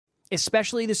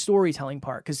especially the storytelling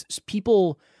part, because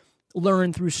people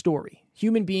learn through story.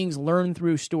 Human beings learn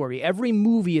through story. Every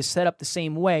movie is set up the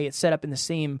same way. It's set up in the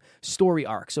same story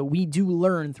arc. So we do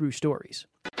learn through stories.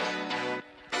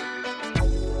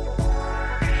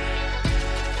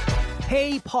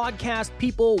 Hey, podcast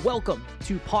people. Welcome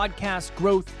to Podcast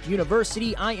Growth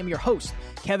University. I am your host,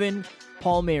 Kevin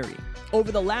Palmieri.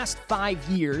 Over the last 5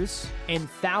 years and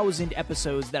 1,000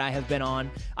 episodes that I have been on,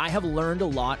 I have learned a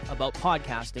lot about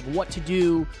podcasting, what to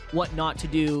do, what not to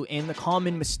do, and the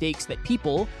common mistakes that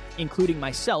people, including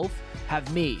myself,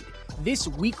 have made. This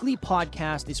weekly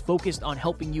podcast is focused on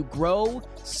helping you grow,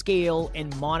 scale,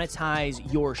 and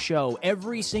monetize your show.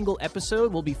 Every single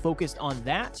episode will be focused on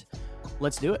that.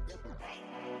 Let's do it.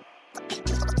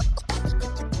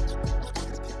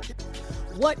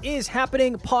 What is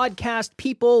happening, podcast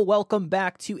people? Welcome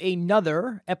back to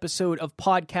another episode of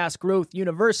Podcast Growth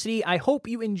University. I hope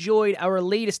you enjoyed our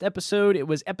latest episode. It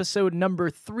was episode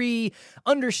number 3,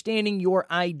 Understanding Your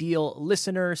Ideal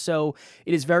Listener. So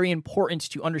it is very important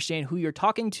to understand who you're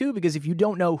talking to, because if you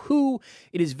don't know who,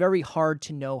 it is very hard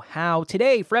to know how.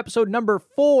 Today, for episode number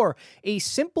 4, a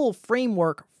simple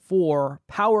framework for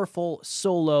powerful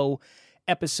solo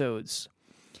episodes.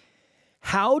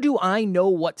 How do I know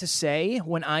what to say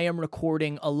when I am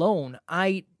recording alone?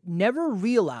 I never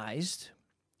realized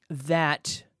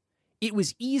that it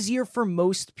was easier for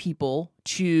most people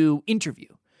to interview.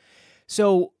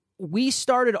 So we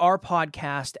started our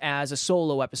podcast as a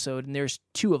solo episode, and there's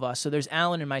 2 of us. So there's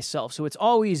Alan and myself. So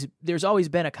there's always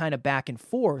been a kind of back and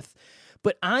forth.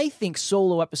 But I think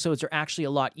solo episodes are actually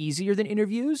a lot easier than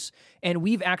interviews. And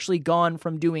we've actually gone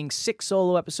from doing 6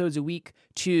 solo episodes a week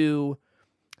to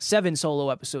 7 solo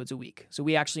episodes a week. So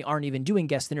we actually aren't even doing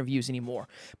guest interviews anymore.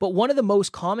 But one of the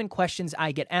most common questions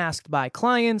I get asked by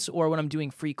clients or when I'm doing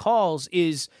free calls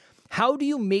is, how do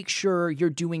you make sure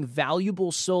you're doing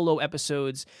valuable solo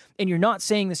episodes and you're not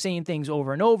saying the same things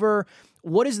over and over?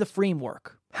 What is the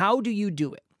framework? How do you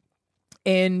do it?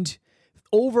 And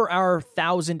over our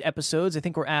 1,000 episodes, I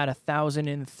think we're at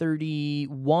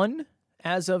 1,031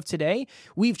 as of today,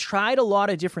 we've tried a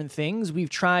lot of different things. We've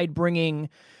tried bringing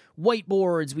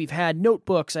whiteboards. We've had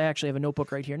notebooks. I actually have a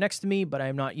notebook right here next to me, but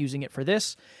I'm not using it for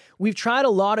this. We've tried a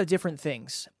lot of different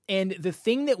things. And the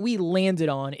thing that we landed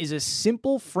on is a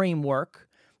simple framework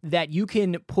that you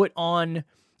can put on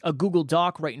a Google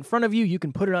Doc right in front of you. You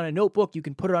can put it on a notebook. You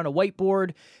can put it on a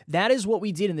whiteboard. That is what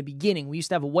we did in the beginning. We used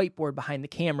to have a whiteboard behind the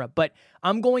camera, but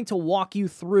I'm going to walk you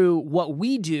through what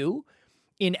we do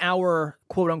in our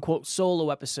quote-unquote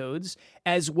solo episodes,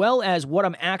 as well as what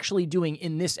I'm actually doing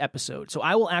in this episode. So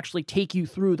I will actually take you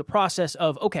through the process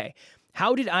of, okay,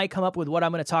 how did I come up with what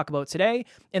I'm going to talk about today?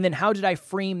 And then how did I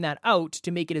frame that out to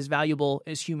make it as valuable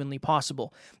as humanly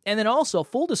possible? And then also,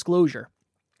 full disclosure,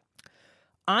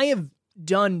 I have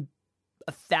done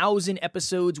 1,000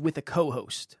 episodes with a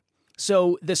co-host.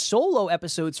 So the solo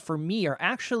episodes for me are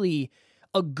actually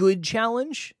a good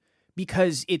challenge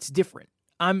because it's different.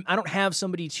 I don't have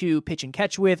somebody to pitch and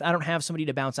catch with. I don't have somebody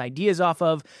to bounce ideas off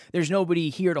of. There's nobody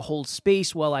here to hold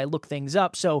space while I look things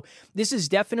up. So this is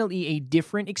definitely a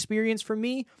different experience for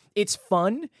me. It's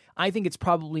fun. I think it's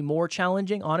probably more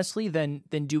challenging, honestly, than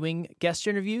doing guest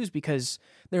interviews, because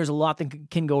there's a lot that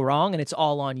can go wrong and it's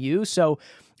all on you. So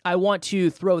I want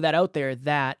to throw that out there,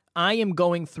 that I am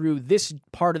going through this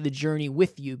part of the journey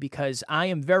with you because I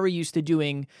am very used to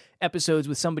doing episodes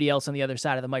with somebody else on the other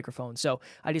side of the microphone. So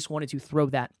I just wanted to throw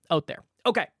that out there.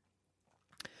 Okay.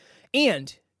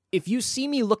 And if you see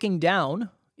me looking down,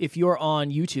 if you're on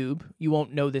YouTube, you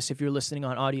won't know this if you're listening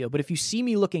on audio, but if you see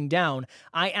me looking down,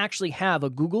 I actually have a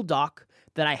Google Doc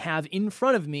that I have in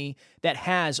front of me that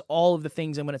has all of the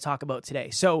things I'm going to talk about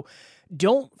today. So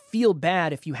don't feel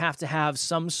bad if you have to have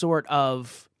some sort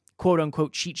of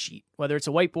quote-unquote cheat sheet, whether it's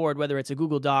a whiteboard, whether it's a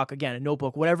Google Doc, again, a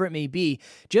notebook, whatever it may be,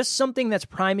 just something that's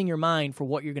priming your mind for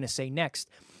what you're going to say next.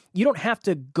 You don't have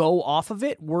to go off of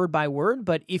it word by word,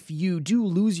 but if you do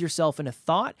lose yourself in a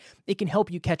thought, it can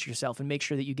help you catch yourself and make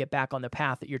sure that you get back on the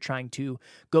path that you're trying to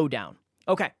go down.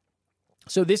 Okay,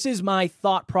 so this is my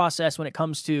thought process when it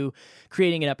comes to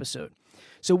creating an episode.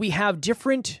 So we have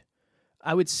different,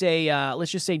 I would say,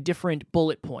 let's just say different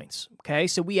bullet points, okay?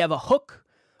 So we have a hook,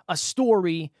 a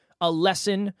story, a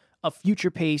lesson, a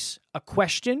future pace, a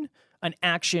question, an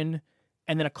action,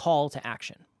 and then a call to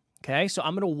action. Okay, so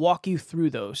I'm going to walk you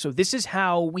through those. So this is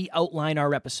how we outline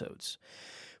our episodes.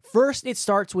 First, it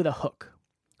starts with a hook.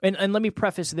 And let me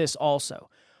preface this also.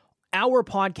 Our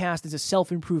podcast is a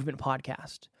self-improvement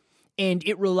podcast, and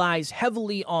it relies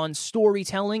heavily on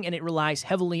storytelling, and it relies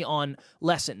heavily on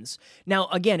lessons. Now,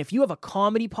 again, if you have a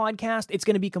comedy podcast, it's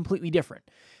going to be completely different.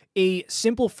 A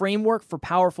simple framework for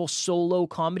powerful solo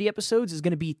comedy episodes is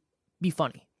going to be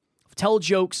funny. Tell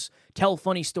jokes, tell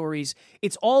funny stories.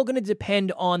 It's all going to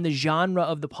depend on the genre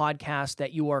of the podcast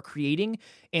that you are creating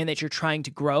and that you're trying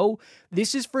to grow.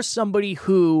 This is for somebody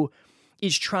who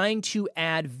is trying to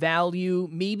add value.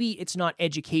 Maybe it's not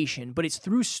education, but it's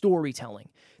through storytelling.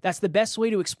 That's the best way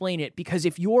to explain it, because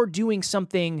if you're doing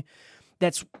something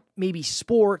that's maybe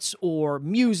sports or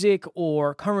music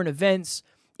or current events,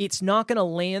 it's not going to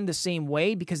land the same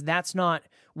way, because that's not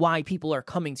why people are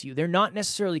coming to you. They're not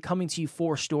necessarily coming to you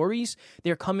for stories.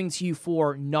 They're coming to you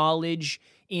for knowledge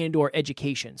and or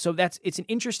education. So it's an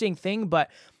interesting thing,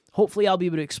 but hopefully I'll be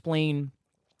able to explain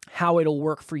how it'll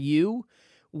work for you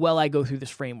while I go through this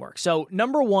framework. So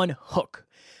number one, hook.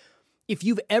 If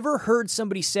you've ever heard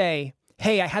somebody say,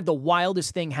 hey, I had the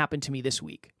wildest thing happen to me this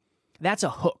week, that's a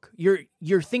hook.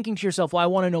 You're thinking to yourself, well, I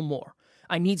want to know more.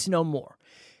 I need to know more.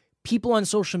 People on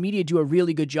social media do a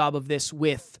really good job of this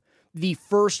with the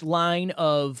first line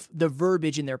of the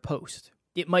verbiage in their post.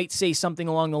 It might say something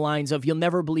along the lines of, you'll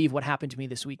never believe what happened to me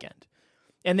this weekend.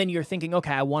 And then you're thinking,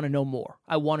 okay, I want to know more.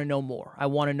 I want to know more. I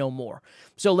want to know more.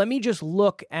 So let me just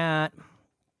look at,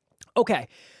 okay,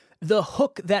 the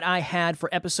hook that I had for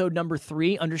episode number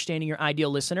 3, Understanding Your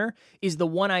Ideal Listener, is the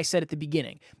one I said at the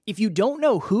beginning. If you don't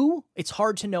know who, it's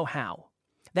hard to know how.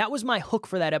 That was my hook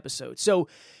for that episode. So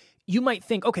you might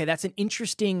think, okay, that's an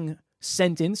interesting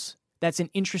sentence. That's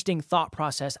an interesting thought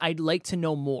process. I'd like to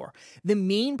know more. The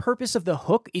main purpose of the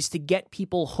hook is to get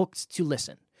people hooked to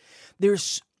listen.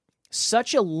 There's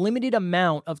such a limited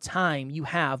amount of time you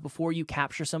have before you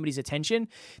capture somebody's attention.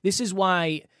 This is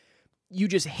why you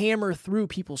just hammer through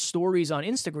people's stories on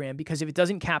Instagram, because if it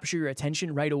doesn't capture your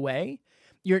attention right away,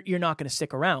 you're not going to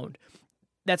stick around.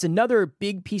 That's another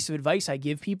big piece of advice I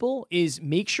give people, is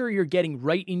make sure you're getting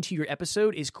right into your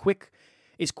episode as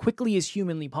quickly as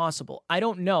humanly possible. I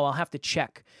don't know. I'll have to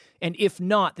check. And if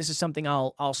not, this is something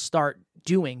I'll start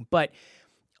doing. But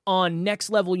on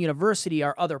Next Level University,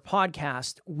 our other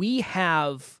podcast, we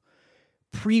have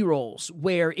pre-rolls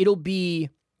where it'll be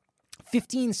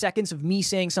 15 seconds of me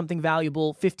saying something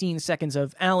valuable, 15 seconds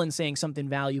of Alan saying something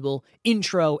valuable,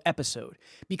 intro episode.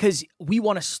 Because we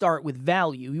want to start with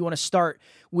value. We want to start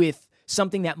with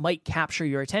something that might capture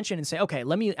your attention and say, okay,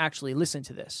 let me actually listen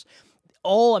to this.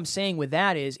 All I'm saying with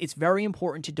that is it's very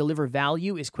important to deliver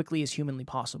value as quickly as humanly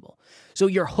possible. So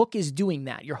your hook is doing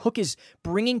that. Your hook is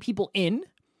bringing people in,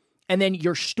 and then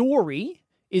your story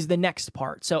is the next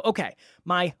part. So, okay,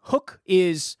 my hook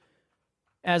is,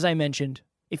 as I mentioned,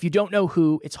 if you don't know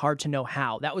who, it's hard to know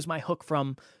how. That was my hook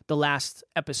from the last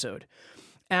episode.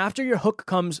 After your hook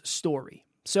comes story.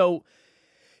 So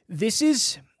this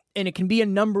is, and it can be a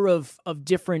number of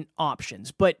different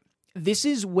options, but this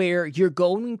is where you're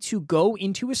going to go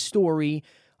into a story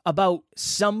about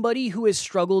somebody who has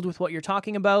struggled with what you're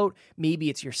talking about. Maybe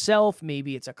it's yourself,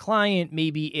 maybe it's a client,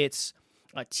 maybe it's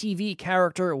a TV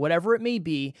character, or whatever it may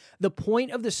be. The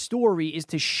point of the story is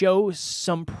to show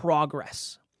some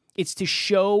progress. It's to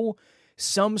show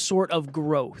some sort of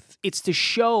growth. It's to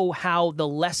show how the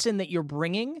lesson that you're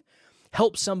bringing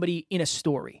helps somebody in a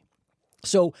story.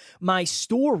 So my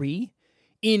story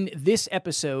in this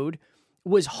episode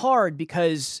was hard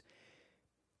because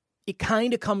it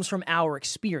kind of comes from our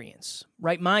experience,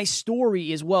 right? My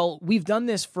story is, well, we've done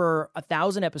this for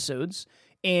 1,000 episodes,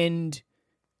 and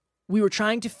we were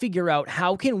trying to figure out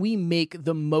how can we make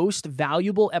the most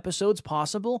valuable episodes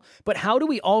possible, but how do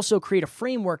we also create a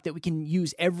framework that we can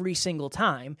use every single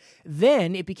time?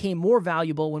 Then it became more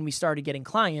valuable when we started getting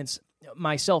clients,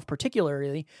 myself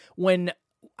particularly, when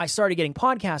I started getting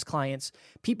podcast clients.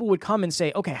 People would come and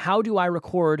say, okay, how do I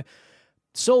record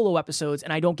solo episodes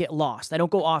and I don't get lost? I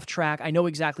don't go off track. I know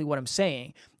exactly what I'm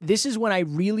saying. This is when I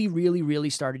really, really, really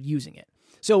started using it.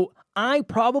 So I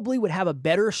probably would have a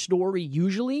better story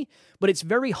usually, but it's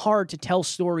very hard to tell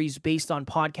stories based on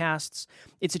podcasts.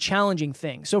 It's a challenging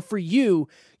thing. So for you,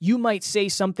 you might say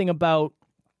something about,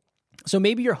 so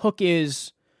maybe your hook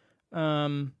is,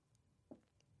 imagine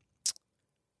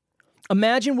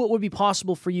what would be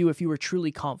possible for you if you were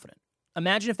truly confident.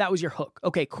 Imagine if that was your hook.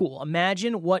 Okay, cool.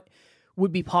 Imagine what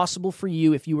would be possible for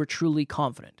you if you were truly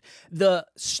confident. The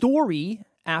story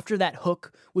after that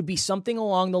hook would be something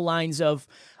along the lines of,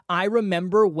 I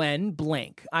remember when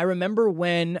blank. I remember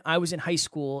when I was in high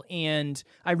school and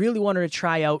I really wanted to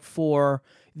try out for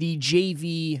the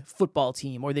JV football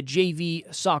team or the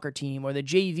JV soccer team or the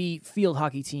JV field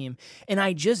hockey team, and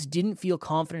I just didn't feel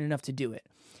confident enough to do it.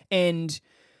 And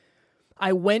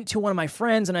I went to one of my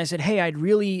friends and I said, hey, I'd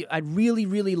really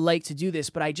like to do this,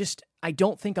 but I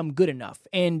don't think I'm good enough.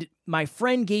 And my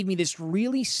friend gave me this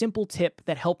really simple tip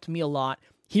that helped me a lot.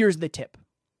 Here's the tip.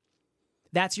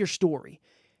 That's your story.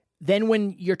 Then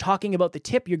when you're talking about the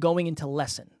tip, you're going into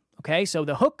lesson. Okay, so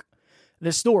the hook,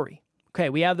 the story. Okay,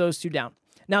 we have those two down.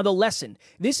 Now the lesson.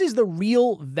 This is the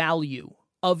real value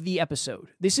of the episode.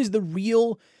 This is the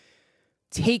real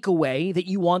takeaway that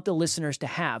you want the listeners to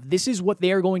have. This is what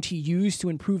they're going to use to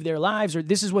improve their lives, or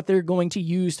this is what they're going to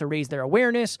use to raise their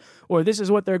awareness, or this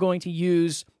is what they're going to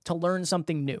use to learn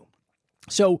something new.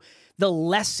 So the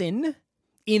lesson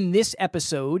in this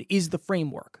episode is the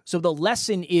framework. So the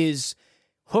lesson is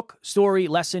hook, story,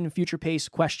 lesson, future pace,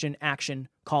 question, action,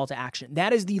 call to action.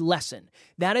 That is the lesson.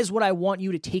 That is what I want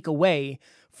you to take away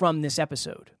from this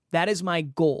episode. That is my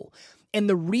goal. And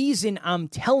the reason I'm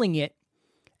telling it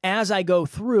as I go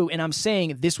through and I'm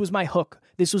saying, this was my hook,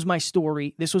 this was my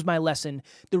story, this was my lesson,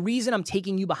 the reason I'm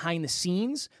taking you behind the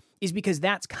scenes is because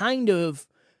that's kind of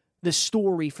the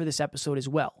story for this episode as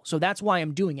well. So that's why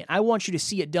I'm doing it. I want you to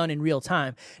see it done in real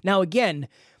time. Now, again,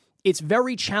 it's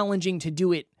very challenging to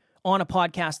do it on a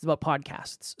podcast about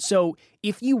podcasts. So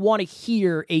if you want to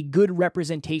hear a good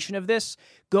representation of this,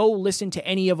 go listen to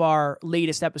any of our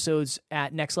latest episodes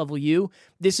at Next Level U.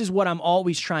 This is what I'm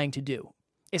always trying to do,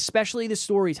 especially the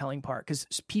storytelling part, because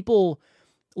people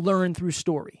learn through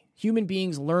story. Human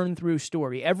beings learn through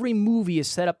story. Every movie is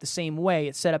set up the same way.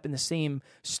 It's set up in the same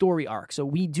story arc. So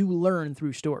we do learn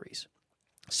through stories.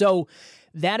 So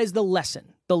that is the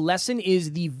lesson. The lesson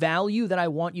is the value that I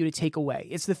want you to take away.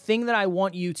 It's the thing that I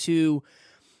want you to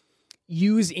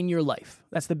use in your life.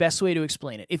 That's the best way to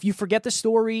explain it. If you forget the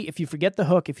story, if you forget the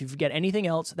hook, if you forget anything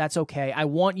else, that's okay. I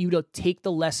want you to take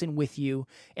the lesson with you,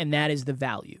 and that is the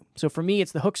value. So for me,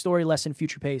 it's the hook, story, lesson,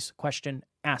 future pace, question,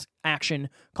 ask, action,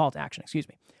 call to action,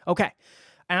 Okay.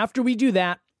 After we do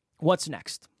that, what's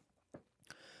next?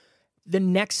 The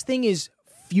next thing is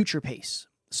future pace.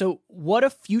 So what a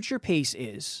future pace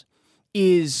is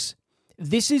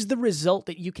this is the result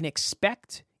that you can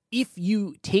expect if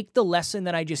you take the lesson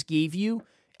that I just gave you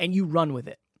and you run with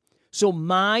it. So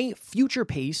my future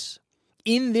pace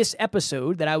in this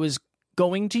episode that I was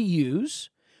going to use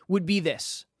would be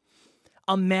this.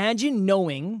 Imagine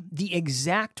knowing the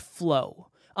exact flow.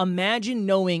 Imagine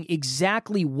knowing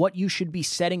exactly what you should be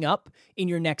setting up in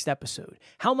your next episode.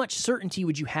 How much certainty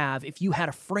would you have if you had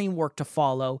a framework to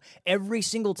follow every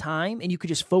single time and you could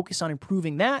just focus on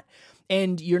improving that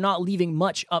and you're not leaving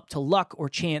much up to luck or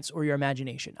chance or your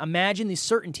imagination? Imagine the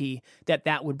certainty that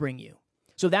that would bring you.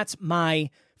 So that's my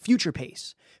future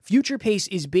pace. Future pace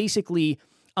is basically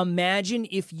imagine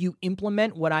if you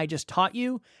implement what I just taught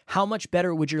you, how much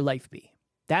better would your life be?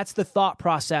 That's the thought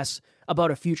process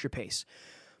about a future pace.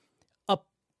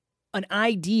 An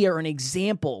idea or an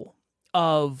example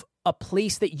of a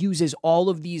place that uses all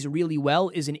of these really well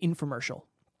is an infomercial.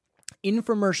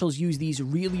 Infomercials use these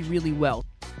really, really well.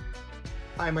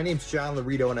 Hi, my name's John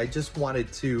Laurito, and I just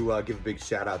wanted to give a big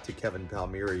shout out to Kevin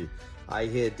Palmieri. I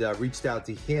had reached out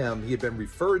to him. He had been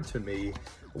referred to me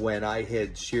when I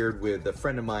had shared with a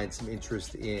friend of mine some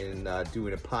interest in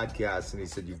doing a podcast, and he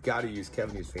said, you've got to use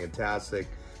Kevin. He's fantastic.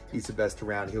 He's the best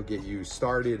around. He'll get you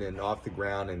started and off the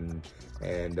ground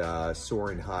and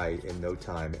soaring high in no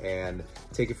time. And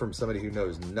take it from somebody who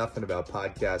knows nothing about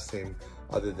podcasting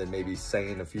other than maybe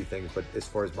saying a few things. But as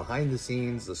far as behind the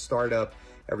scenes, the startup,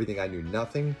 everything, I knew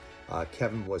nothing.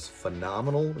 Kevin was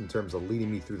phenomenal in terms of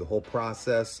leading me through the whole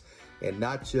process, and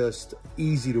not just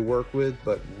easy to work with,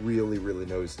 but really, really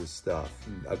knows his stuff.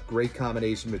 A great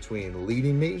combination between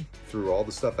leading me through all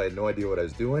the stuff I had no idea what I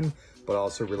was doing, but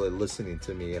also really listening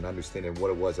to me and understanding what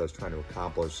it was I was trying to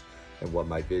accomplish and what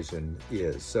my vision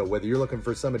is. So whether you're looking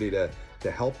for somebody to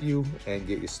help you and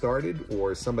get you started,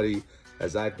 or somebody,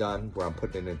 as I've done, where I'm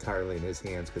putting it entirely in his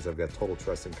hands because I've got total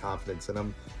trust and confidence in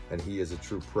him, and he is a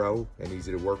true pro and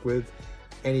easy to work with,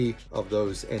 any of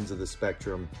those ends of the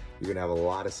spectrum, you're going to have a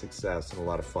lot of success and a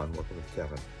lot of fun working with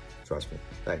Kevin. Trust me.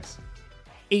 Thanks.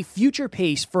 A future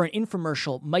pace for an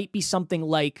infomercial might be something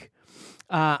like,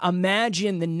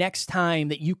 imagine the next time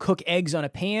that you cook eggs on a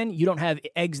pan, you don't have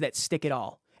eggs that stick at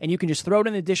all, and you can just throw it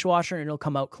in the dishwasher and it'll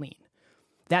come out clean.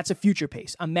 That's a future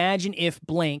pace. Imagine if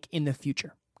blank in the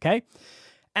future. Okay.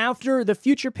 After the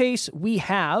future pace, we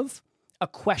have a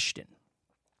question.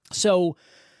 So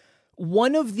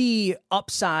one of the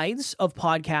upsides of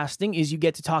podcasting is you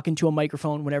get to talk into a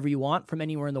microphone whenever you want from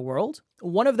anywhere in the world.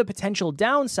 One of the potential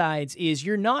downsides is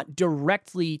you're not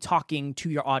directly talking to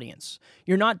your audience.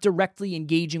 You're not directly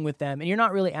engaging with them, and you're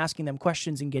not really asking them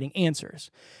questions and getting answers.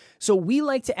 So we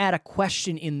like to add a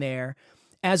question in there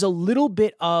as a little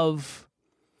bit of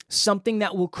something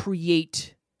that will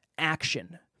create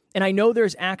action. And I know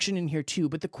there's action in here too,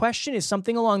 but the question is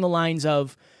something along the lines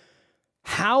of,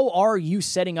 how are you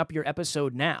setting up your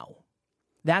episode now?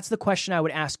 That's the question I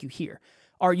would ask you here.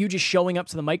 Are you just showing up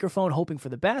to the microphone hoping for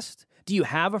the best? Do you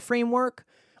have a framework?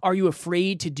 Are you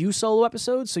afraid to do solo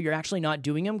episodes so you're actually not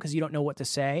doing them because you don't know what to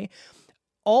say?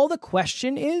 All the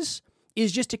question is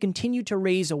just to continue to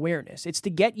raise awareness. It's to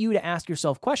get you to ask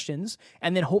yourself questions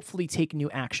and then hopefully take new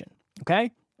action,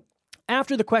 okay?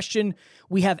 After the question,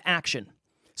 we have action.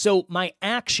 So my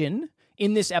action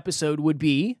in this episode would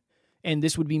be, and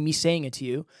this would be me saying it to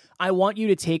you, I want you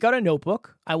to take out a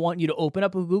notebook, I want you to open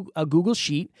up a Google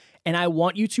Sheet, and I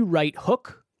want you to write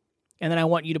hook, and then I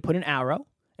want you to put an arrow,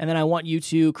 and then I want you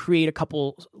to create a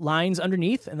couple lines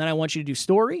underneath, and then I want you to do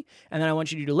story, and then I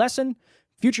want you to do lesson,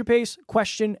 future pace,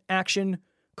 question, action,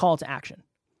 call to action.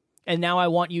 And now I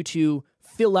want you to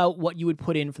fill out what you would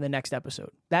put in for the next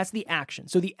episode. That's the action.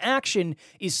 So the action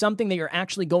is something that you're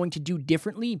actually going to do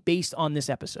differently based on this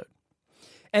episode.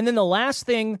 And then the last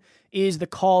thing is the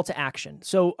call to action.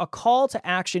 So a call to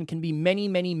action can be many,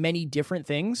 many, many different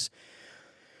things.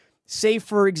 Say,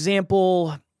 for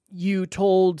example, you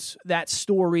told that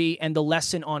story and the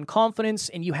lesson on confidence,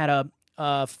 and you had a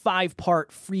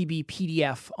 5-part freebie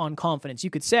PDF on confidence. You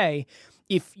could say,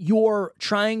 if you're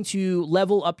trying to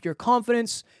level up your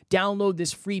confidence, download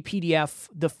this free PDF,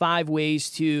 the 5 ways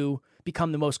to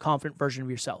become the most confident version of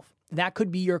yourself. That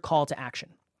could be your call to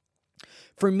action.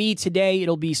 For me today,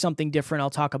 it'll be something different.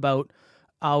 We'll talk about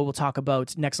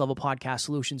next level podcast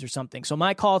solutions or something. So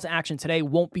my call to action today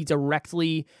won't be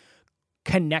directly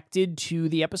connected to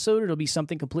the episode. It'll be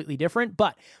something completely different.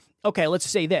 But okay, let's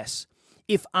say this.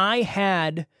 If I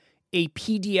had a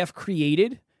PDF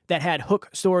created that had hook,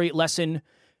 story, lesson,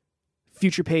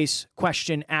 future pace,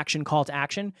 question, action, call to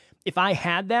action, if I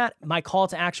had that, my call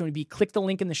to action would be click the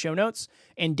link in the show notes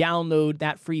and download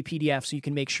that free PDF so you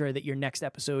can make sure that your next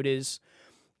episode is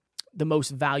the most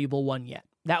valuable one yet.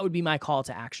 That would be my call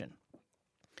to action.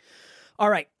 All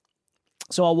right.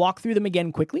 So I'll walk through them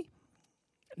again quickly.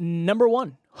 Number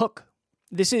 1, hook.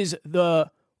 This is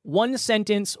the one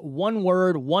sentence, one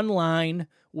word, one line,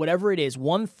 whatever it is,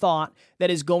 one thought that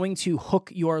is going to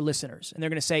hook your listeners. And they're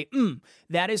going to say,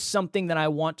 that is something that I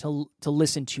want to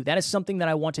listen to. That is something that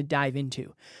I want to dive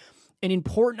into. An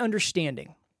important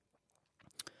understanding.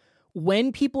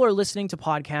 When people are listening to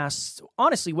podcasts,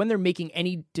 honestly, when they're making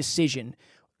any decision,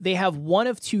 they have one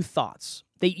of two thoughts.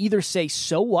 They either say,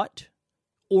 so what,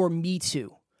 or me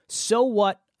too. So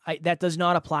what, that does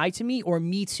not apply to me, or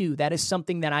me too. That is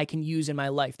something that I can use in my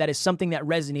life. That is something that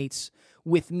resonates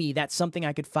with me. That's something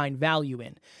I could find value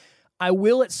in. I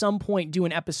will at some point do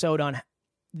an episode on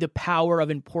the power of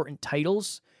important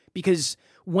titles, because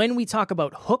when we talk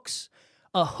about hooks,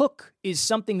 a hook is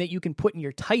something that you can put in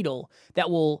your title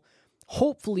that will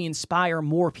hopefully inspire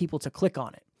more people to click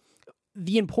on it.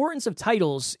 The importance of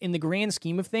titles in the grand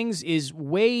scheme of things is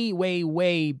way, way,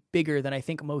 way bigger than I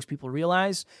think most people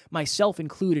realize, myself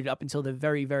included up until the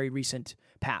very, very recent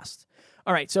past.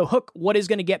 All right, so hook, what is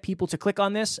going to get people to click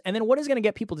on this? And then what is going to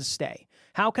get people to stay?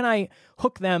 How can I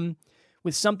hook them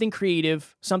with something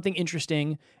creative, something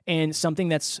interesting, and something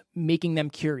that's making them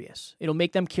curious? It'll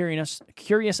make them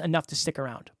curious enough to stick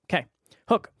around. Okay,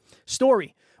 hook.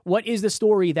 Story. What is the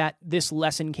story that this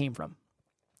lesson came from?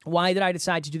 Why did I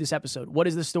decide to do this episode? What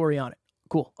is the story on it?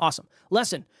 Cool. Awesome.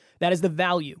 Lesson. That is the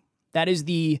value. That is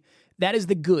the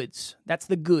goods. That's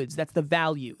the goods. That's the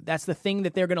value. That's the thing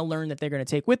that they're going to learn, that they're going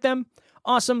to take with them.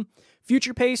 Awesome.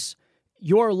 Future pace.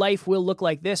 Your life will look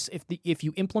like this if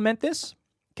you implement this.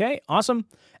 Okay. Awesome.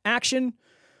 Action.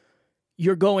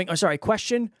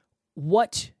 Question.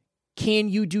 What can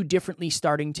you do differently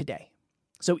starting today?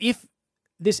 So if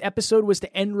this episode was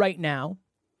to end right now,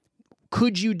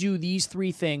 could you do these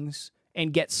 3 things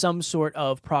and get some sort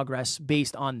of progress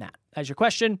based on that? That's your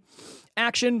question.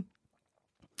 Action.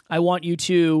 I want you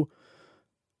to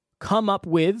come up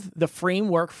with the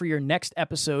framework for your next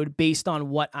episode based on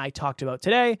what I talked about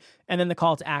today. And then the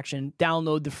call to action,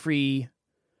 download the free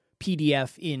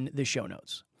PDF in the show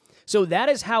notes. So that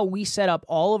is how we set up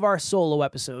all of our solo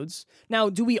episodes. Now,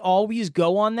 do we always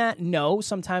go on that? No.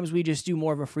 Sometimes we just do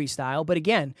more of a freestyle. But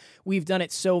again, we've done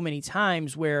it so many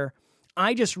times where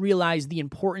I just realized the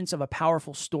importance of a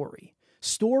powerful story.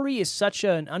 Story is such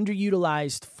an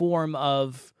underutilized form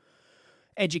of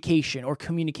education or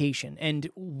communication. And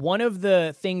one of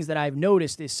the things that I've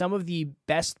noticed is some of the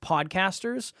best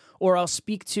podcasters, or I'll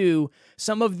speak to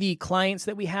some of the clients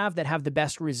that we have that have the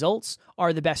best results,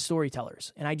 are the best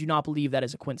storytellers. And I do not believe that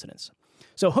is a coincidence.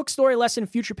 So hook, story, lesson,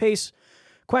 future pace,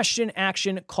 question,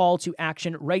 action, call to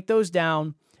action. Write those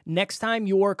down. Next time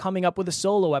you're coming up with a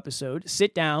solo episode,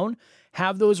 sit down,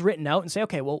 have those written out and say,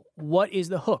 okay, well, what is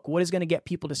the hook? What is going to get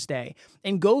people to stay?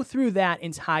 And go through that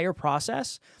entire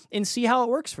process and see how it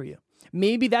works for you.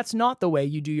 Maybe that's not the way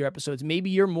you do your episodes. Maybe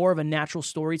you're more of a natural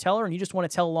storyteller and you just want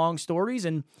to tell long stories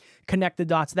and connect the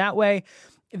dots that way.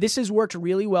 This has worked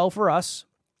really well for us,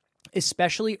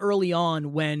 especially early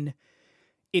on when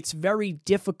it's very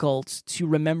difficult to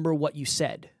remember what you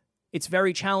said. It's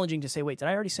very challenging to say, wait, did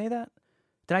I already say that?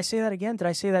 Did I say that again? Did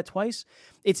I say that twice?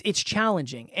 It's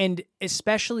challenging. And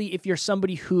especially if you're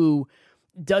somebody who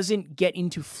doesn't get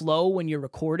into flow when you're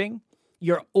recording,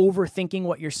 you're overthinking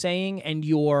what you're saying and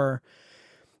you're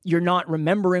not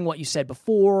remembering what you said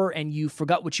before and you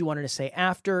forgot what you wanted to say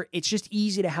after. It's just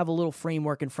easy to have a little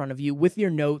framework in front of you with your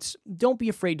notes. Don't be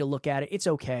afraid to look at it. It's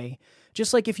okay.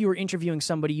 Just like if you were interviewing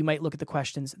somebody, you might look at the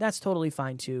questions. That's totally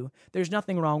fine too. There's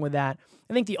nothing wrong with that.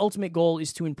 I think the ultimate goal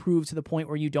is to improve to the point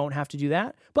where you don't have to do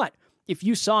that. But if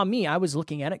you saw me, I was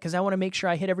looking at it because I want to make sure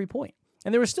I hit every point.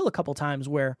 And there was still a couple times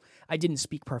where I didn't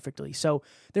speak perfectly. So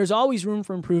there's always room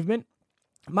for improvement.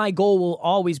 My goal will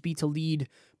always be to lead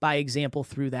by example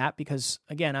through that because,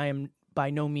 again, I am by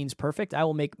no means perfect. I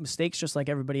will make mistakes just like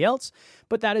everybody else,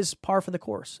 but that is par for the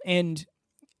course. And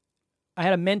I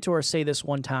had a mentor say this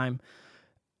one time.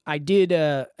 I did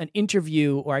an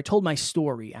interview, or I told my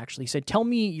story, actually. He said, tell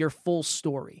me your full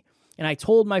story. And I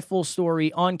told my full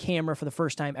story on camera for the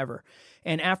first time ever.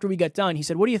 And after we got done, he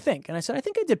said, what do you think? And I said, I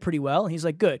think I did pretty well. And he's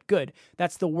like, good.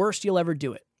 That's the worst you'll ever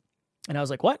do it. And I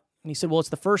was like, what? And he said, well, it's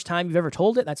the first time you've ever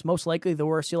told it. That's most likely the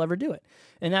worst you'll ever do it.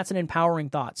 And that's an empowering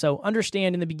thought. So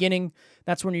understand in the beginning,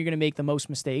 that's when you're going to make the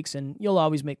most mistakes. And you'll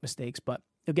always make mistakes, but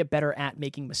you'll get better at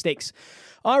making mistakes.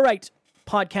 All right,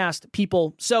 podcast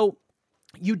people. So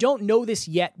you don't know this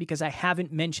yet because I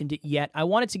haven't mentioned it yet. I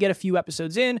wanted to get a few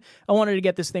episodes in. I wanted to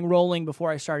get this thing rolling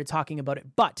before I started talking about it.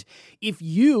 But if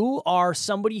you are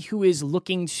somebody who is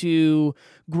looking to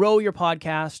grow your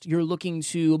podcast, you're looking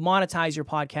to monetize your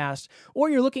podcast, or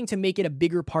you're looking to make it a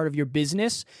bigger part of your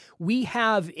business, we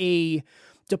have a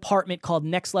department called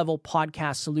Next Level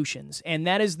Podcast Solutions. And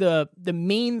that is the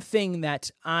main thing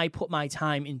that I put my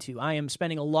time into. I am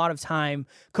spending a lot of time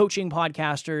coaching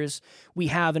podcasters. We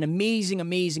have an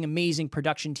amazing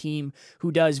production team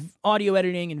who does audio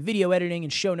editing and video editing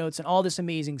and show notes and all this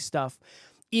amazing stuff.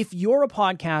 If you're a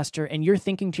podcaster and you're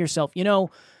thinking to yourself,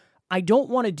 I don't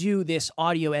want to do this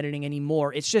audio editing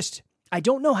anymore. It's just, I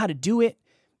don't know how to do it.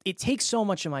 It takes so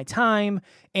much of my time,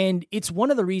 and it's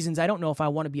one of the reasons I don't know if I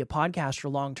want to be a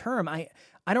podcaster long term. I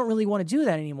don't really want to do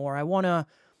that anymore. I want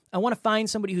to find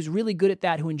somebody who's really good at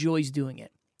that, who enjoys doing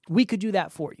it. We could do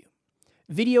that for you.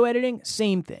 Video editing,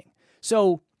 same thing.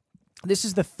 So this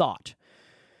is the thought.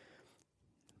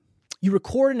 You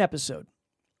record an episode.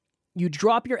 You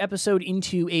drop your episode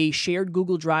into a shared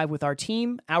Google Drive with our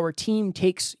team. Our team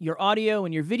takes your audio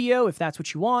and your video, if that's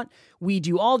what you want. We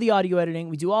do all the audio editing.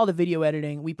 We do all the video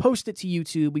editing. We post it to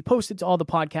YouTube. We post it to all the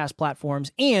podcast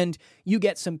platforms. And you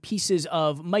get some pieces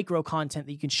of micro content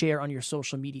that you can share on your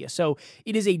social media. So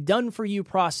it is a done-for-you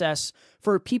process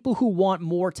for people who want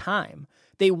more time.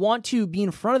 They want to be in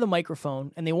front of the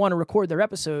microphone and they want to record their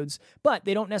episodes, but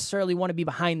they don't necessarily want to be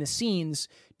behind the scenes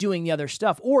doing the other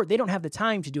stuff, or they don't have the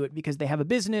time to do it because they have a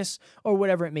business or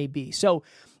whatever it may be. So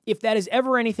if that is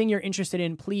ever anything you're interested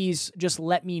in, please just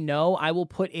let me know. I will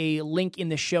put a link in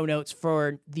the show notes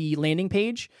for the landing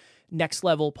page, Next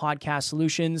Level Podcast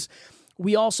Solutions.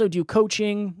 We also do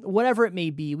coaching, whatever it may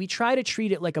be. We try to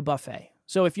treat it like a buffet.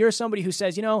 So if you're somebody who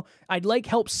says, I'd like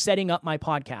help setting up my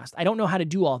podcast, I don't know how to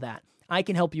do all that, I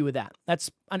can help you with that.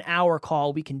 That's an hour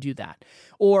call. We can do that.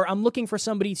 Or I'm looking for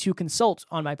somebody to consult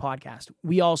on my podcast.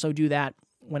 We also do that.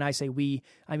 When I say we,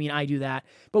 I mean I do that.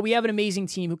 But we have an amazing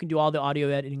team who can do all the audio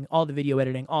editing, all the video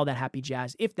editing, all that happy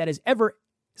jazz, if that is ever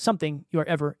something you are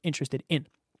ever interested in.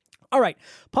 All right,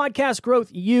 podcast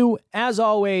growth, as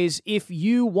always, if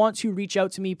you want to reach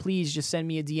out to me, please just send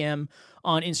me a DM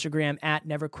on Instagram at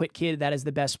NeverQuitKid. That is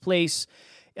the best place.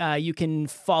 You can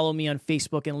follow me on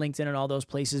Facebook and LinkedIn and all those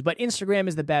places, but Instagram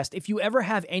is the best. If you ever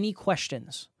have any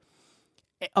questions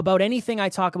about anything I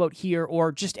talk about here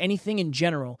or just anything in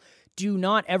general, do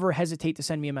not ever hesitate to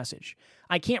send me a message.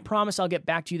 I can't promise I'll get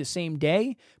back to you the same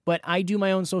day, but I do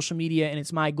my own social media and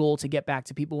it's my goal to get back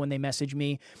to people when they message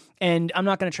me. And I'm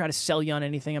not going to try to sell you on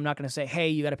anything. I'm not going to say, hey,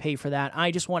 you got to pay for that.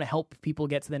 I just want to help people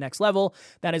get to the next level.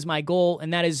 That is my goal.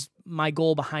 And that is my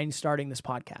goal behind starting this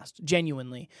podcast.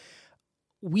 Genuinely.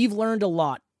 We've learned a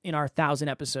lot in our 1,000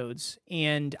 episodes,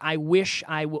 and I wish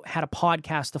I had a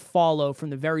podcast to follow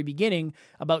from the very beginning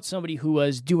about somebody who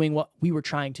was doing what we were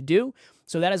trying to do.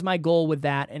 So that is my goal with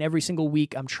that, and every single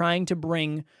week I'm trying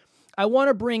to I want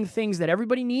to bring things that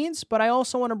everybody needs, but I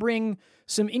also want to bring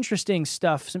some interesting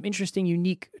stuff, some interesting,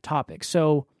 unique topics.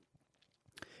 So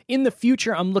in the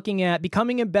future, I'm looking at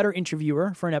becoming a better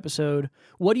interviewer for an episode.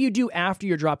 What do you do after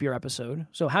you drop your episode?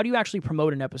 So how do you actually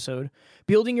promote an episode?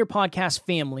 Building your podcast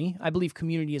family. I believe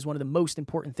community is one of the most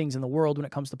important things in the world when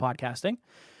it comes to podcasting.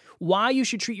 Why you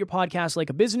should treat your podcast like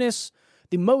a business.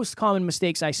 The most common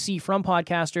mistakes I see from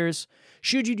podcasters.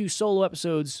 Should you do solo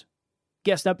episodes,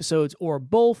 guest episodes, or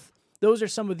both? Those are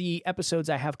some of the episodes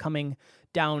I have coming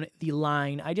down the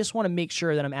line. I just want to make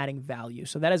sure that I'm adding value.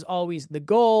 So that is always the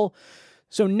goal.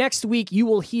 So next week, you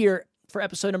will hear for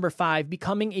episode number 5,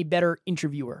 becoming a better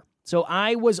interviewer. So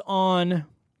I was on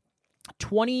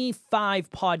 25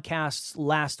 podcasts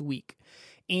last week,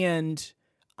 and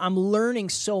I'm learning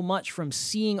so much from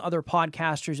seeing other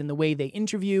podcasters and the way they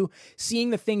interview, seeing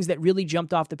the things that really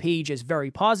jumped off the page as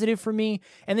very positive for me,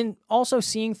 and then also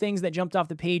seeing things that jumped off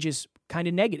the page as kind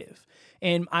of negative.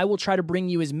 And I will try to bring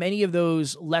you as many of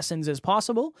those lessons as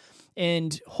possible.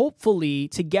 And hopefully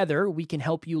together we can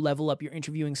help you level up your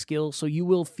interviewing skills so you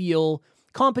will feel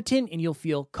competent and you'll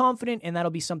feel confident, and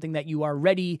that'll be something that you are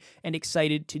ready and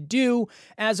excited to do.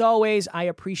 As always, I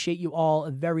appreciate you all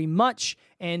very much,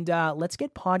 and let's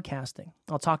get podcasting.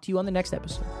 I'll talk to you on the next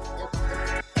episode.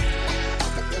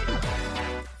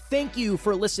 Thank you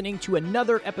for listening to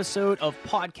another episode of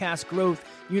Podcast Growth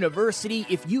University.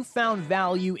 If you found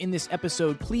value in this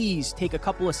episode, please take a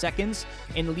couple of seconds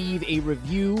and leave a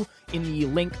review in the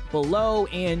link below.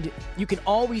 And you can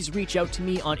always reach out to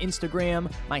me on Instagram.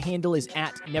 My handle is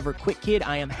 @NeverQuitKid.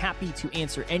 I am happy to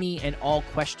answer any and all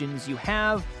questions you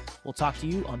have. We'll talk to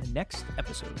you on the next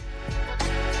episode.